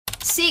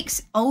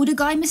6 older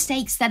guy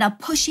mistakes that are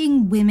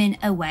pushing women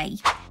away.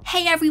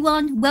 Hey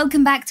everyone,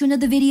 welcome back to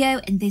another video,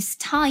 and this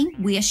time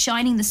we are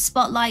shining the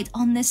spotlight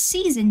on the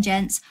seasoned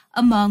gents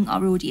among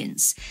our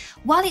audience.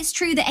 While it's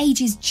true that age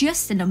is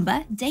just a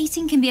number,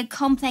 dating can be a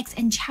complex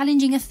and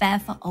challenging affair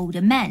for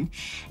older men,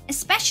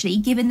 especially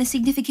given the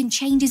significant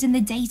changes in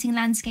the dating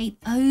landscape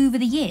over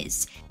the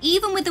years.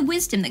 Even with the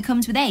wisdom that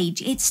comes with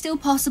age, it's still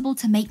possible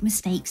to make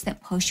mistakes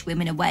that push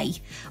women away,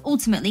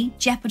 ultimately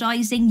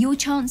jeopardizing your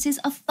chances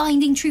of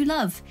finding true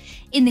love.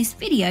 In this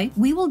video,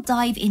 we will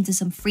dive into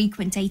some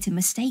frequent dating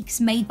mistakes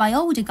made by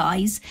older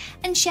guys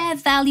and share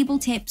valuable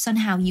tips on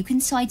how you can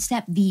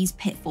sidestep these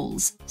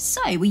pitfalls.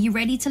 So, are you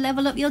ready to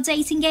level up your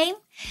dating game?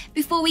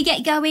 Before we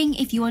get going,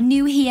 if you are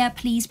new here,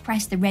 please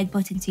press the red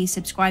button to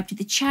subscribe to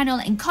the channel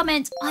and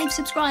comment "I've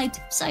subscribed"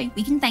 so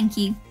we can thank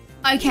you.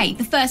 Okay,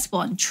 the first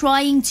one,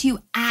 trying to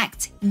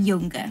act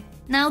younger.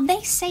 Now,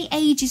 they say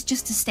age is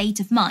just a state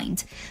of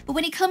mind, but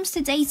when it comes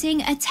to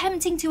dating,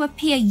 attempting to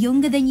appear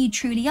younger than you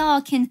truly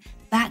are can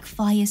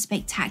backfire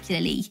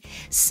spectacularly.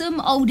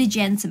 Some older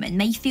gentlemen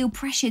may feel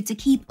pressured to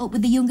keep up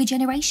with the younger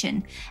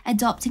generation,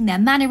 adopting their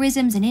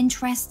mannerisms and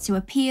interests to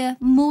appear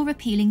more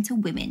appealing to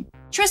women.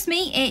 Trust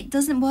me, it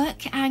doesn't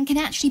work and can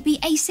actually be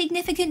a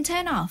significant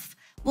turn-off.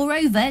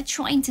 Moreover,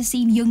 trying to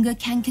seem younger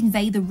can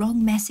convey the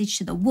wrong message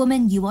to the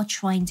woman you are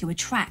trying to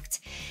attract.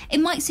 It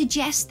might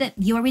suggest that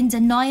you are in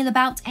denial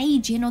about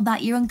aging or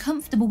that you're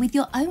uncomfortable with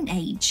your own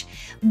age.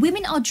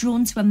 Women are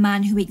drawn to a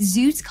man who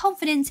exudes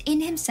confidence in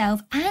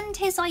himself and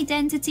his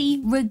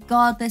identity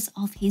regardless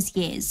of his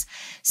years.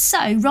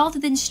 So, rather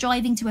than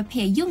striving to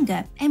appear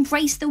younger,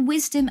 embrace the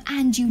wisdom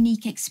and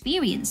unique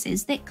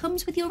experiences that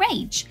comes with your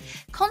age.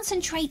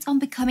 Concentrate on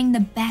becoming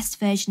the best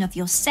version of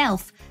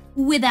yourself,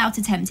 without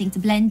attempting to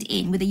blend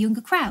in with a younger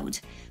crowd.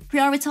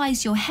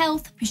 Prioritize your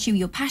health, pursue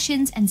your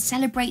passions, and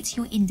celebrate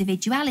your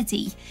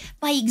individuality.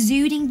 By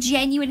exuding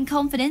genuine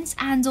confidence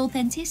and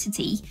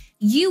authenticity,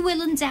 you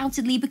will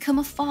undoubtedly become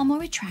a far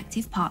more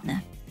attractive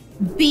partner.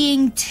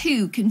 Being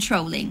too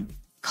controlling.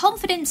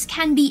 Confidence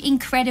can be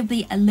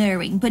incredibly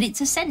alluring, but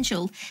it's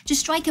essential to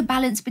strike a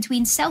balance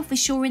between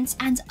self-assurance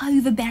and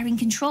overbearing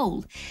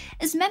control.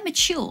 As men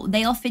mature,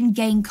 they often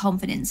gain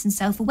confidence and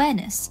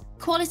self-awareness,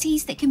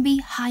 qualities that can be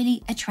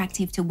highly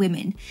attractive to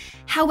women.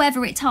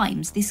 However, at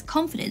times, this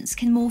confidence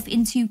can morph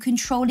into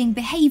controlling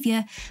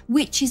behavior,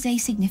 which is a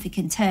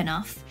significant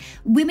turnoff.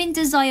 Women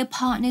desire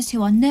partners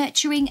who are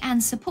nurturing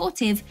and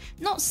supportive,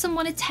 not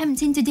someone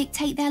attempting to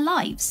dictate their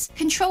lives.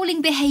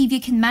 Controlling behavior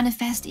can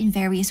manifest in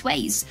various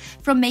ways,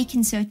 from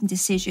making certain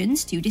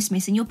decisions to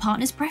dismissing your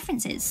partner's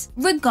preferences.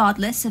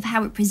 Regardless of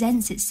how it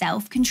presents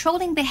itself,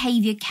 controlling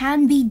behavior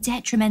can be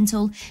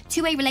detrimental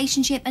to a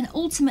relationship and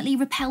ultimately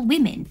repel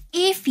women.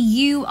 If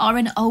you are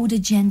an older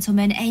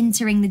gentleman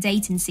entering the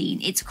dating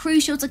scene, it's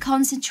crucial to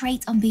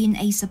concentrate on being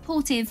a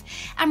supportive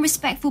and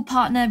respectful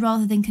partner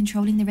rather than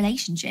controlling the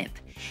relationship.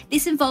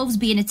 This involves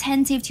being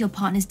attentive to your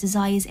partner's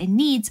desires and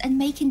needs and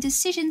making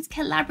decisions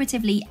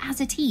collaboratively as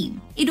a team.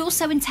 It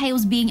also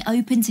entails being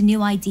open to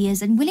new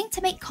ideas and willing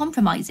to make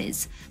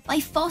compromises.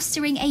 By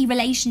fostering a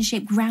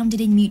relationship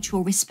grounded in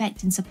mutual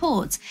respect and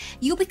support,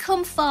 you'll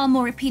become far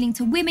more appealing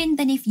to women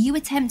than if you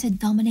attempt to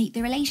dominate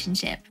the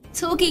relationship.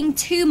 Talking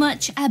too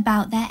much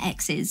about their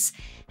exes.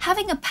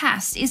 Having a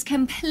past is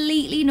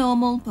completely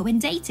normal, but when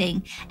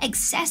dating,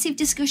 excessive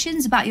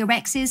discussions about your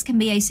exes can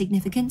be a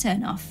significant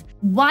turnoff.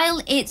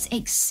 While it's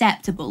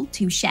acceptable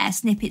to share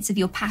snippets of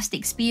your past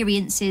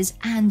experiences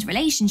and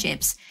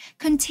relationships,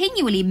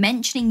 continually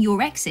mentioning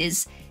your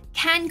exes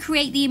can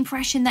create the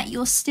impression that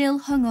you're still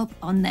hung up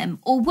on them,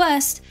 or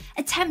worse,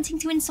 attempting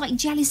to incite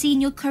jealousy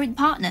in your current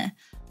partner.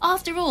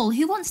 After all,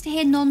 who wants to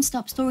hear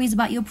non-stop stories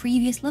about your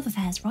previous love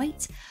affairs,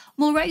 right?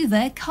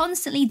 Moreover,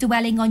 constantly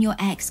dwelling on your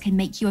ex can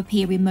make you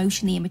appear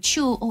emotionally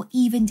immature or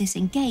even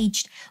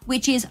disengaged,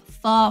 which is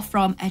far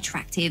from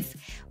attractive.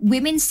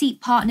 Women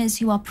seek partners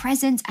who are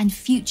present and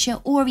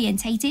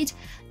future-orientated,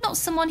 not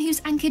someone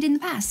who's anchored in the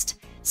past.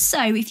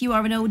 So, if you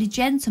are an older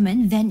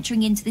gentleman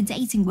venturing into the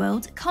dating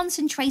world,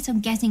 concentrate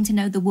on getting to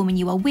know the woman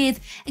you are with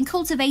and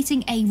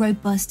cultivating a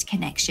robust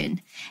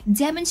connection.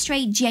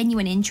 Demonstrate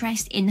genuine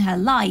interest in her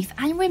life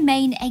and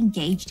remain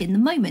engaged in the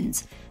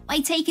moment. By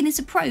taking this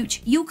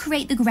approach, you'll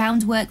create the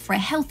groundwork for a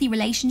healthy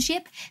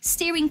relationship,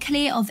 steering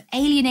clear of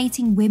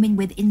alienating women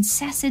with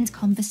incessant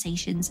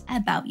conversations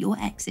about your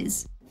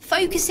exes.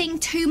 Focusing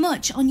too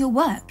much on your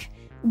work.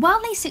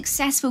 While a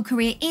successful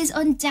career is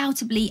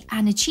undoubtedly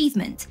an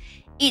achievement,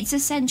 it's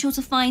essential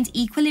to find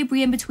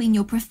equilibrium between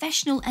your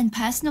professional and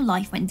personal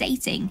life when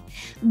dating.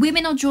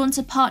 Women are drawn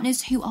to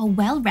partners who are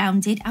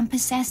well-rounded and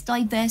possess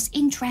diverse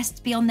interests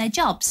beyond their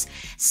jobs,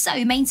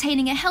 so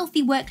maintaining a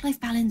healthy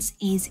work-life balance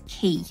is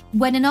key.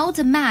 When an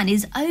older man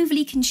is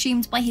overly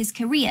consumed by his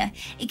career,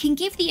 it can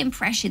give the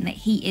impression that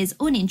he is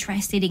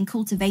uninterested in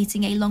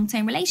cultivating a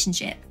long-term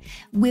relationship.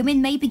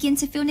 Women may begin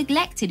to feel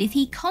neglected if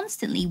he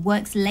constantly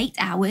works late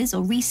hours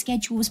or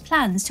reschedules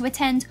plans to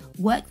attend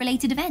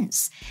work-related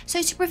events.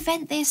 So to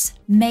prevent this,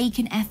 make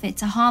an effort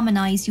to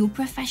harmonize your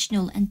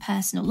professional and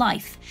personal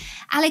life.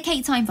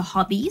 Allocate time for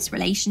hobbies,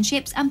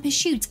 relationships, and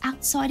pursuits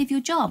outside of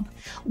your job.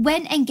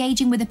 When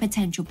engaging with a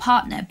potential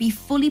partner, be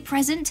fully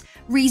present,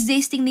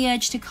 resisting the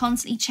urge to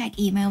constantly check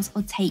emails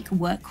or take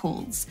work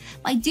calls.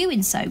 By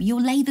doing so,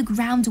 you'll lay the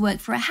groundwork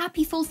for a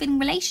happy, fulfilling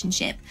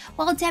relationship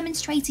while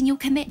demonstrating your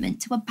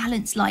commitment to a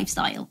balanced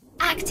lifestyle.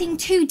 Acting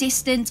too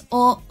distant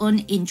or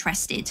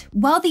uninterested.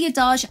 While the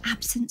adage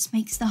 "absence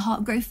makes the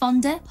heart grow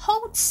fonder"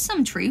 holds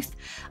some truth,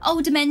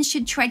 older men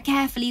should tread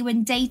carefully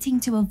when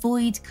dating to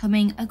avoid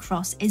coming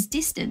across as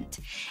distant.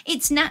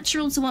 It's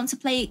natural to want to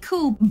play it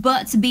cool,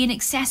 but being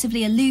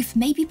excessively aloof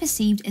may be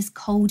perceived as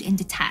cold and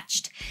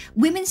detached.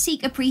 Women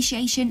seek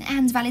appreciation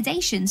and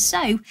validation,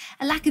 so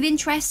a lack of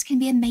interest can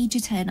be a major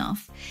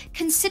turnoff.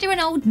 Consider an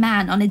old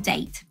man on a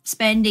date,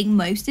 spending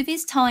most of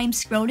his time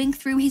scrolling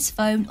through his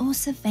phone or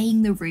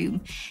surveying the room.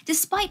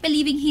 Despite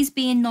believing he's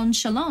being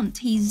nonchalant,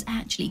 he's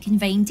actually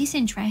conveying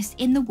disinterest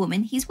in the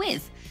woman he's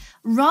with.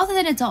 Rather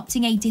than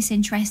adopting a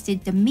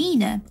disinterested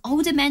demeanor,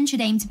 older men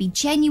should aim to be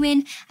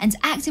genuine and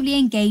actively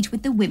engage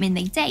with the women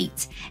they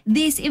date.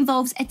 This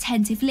involves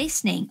attentive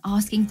listening,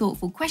 asking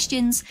thoughtful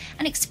questions,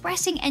 and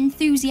expressing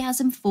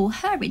enthusiasm for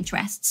her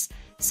interests.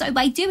 So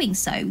by doing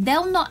so,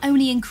 they'll not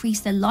only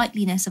increase the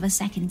likeliness of a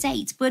second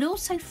date, but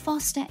also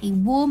foster a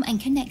warm and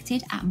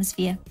connected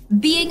atmosphere.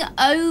 Being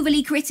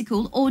overly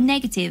critical or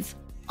negative.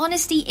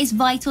 Honesty is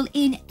vital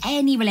in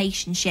any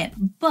relationship,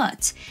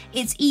 but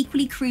it's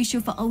equally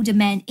crucial for older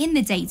men in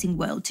the dating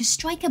world to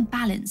strike a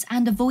balance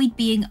and avoid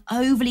being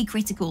overly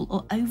critical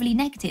or overly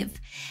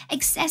negative.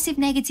 Excessive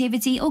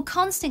negativity or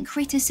constant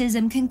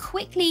criticism can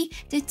quickly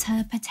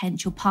deter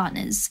potential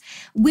partners.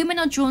 Women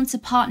are drawn to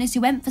partners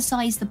who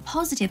emphasize the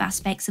positive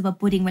aspects of a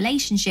budding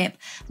relationship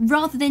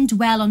rather than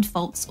dwell on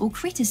faults or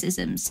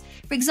criticisms.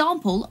 For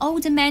example,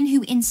 older men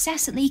who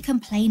incessantly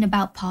complain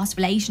about past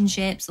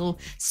relationships or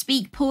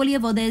speak poorly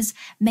of others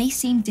may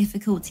seem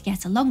difficult to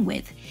get along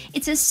with.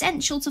 It's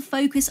essential to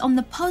focus on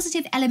the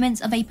positive elements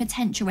of a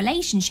potential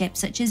relationship,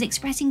 such as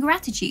expressing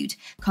gratitude,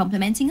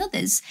 complimenting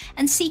others,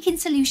 and seeking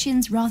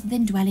solutions rather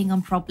than dwelling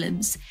on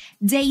problems.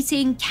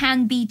 Dating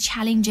can be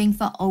challenging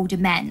for older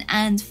men,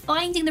 and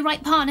finding the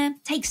right partner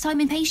takes time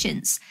and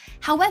patience.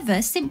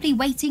 However, simply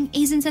waiting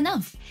isn't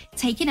enough.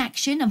 Taking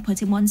action and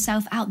putting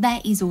oneself out there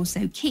is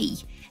also key.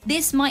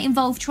 This might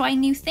involve trying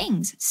new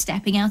things,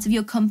 stepping out of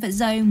your comfort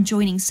zone,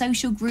 joining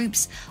social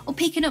groups, or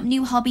picking up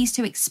new hobbies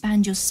to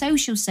expand your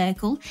social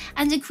circle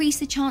and increase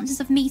the chances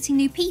of meeting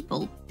new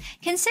people.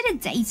 Consider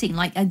dating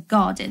like a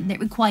garden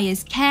that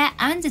requires care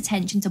and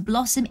attention to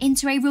blossom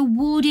into a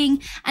rewarding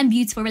and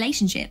beautiful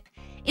relationship.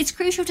 It's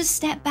crucial to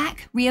step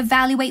back,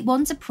 reevaluate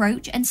one's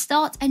approach, and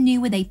start anew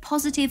with a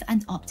positive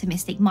and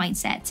optimistic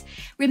mindset.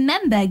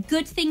 Remember,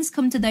 good things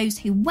come to those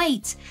who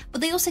wait, but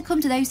they also come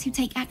to those who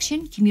take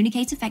action,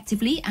 communicate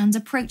effectively, and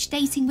approach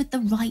dating with the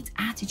right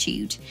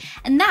attitude.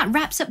 And that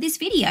wraps up this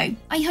video.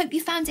 I hope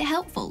you found it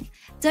helpful.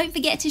 Don't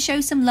forget to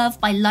show some love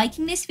by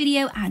liking this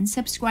video and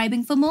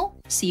subscribing for more.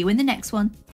 See you in the next one.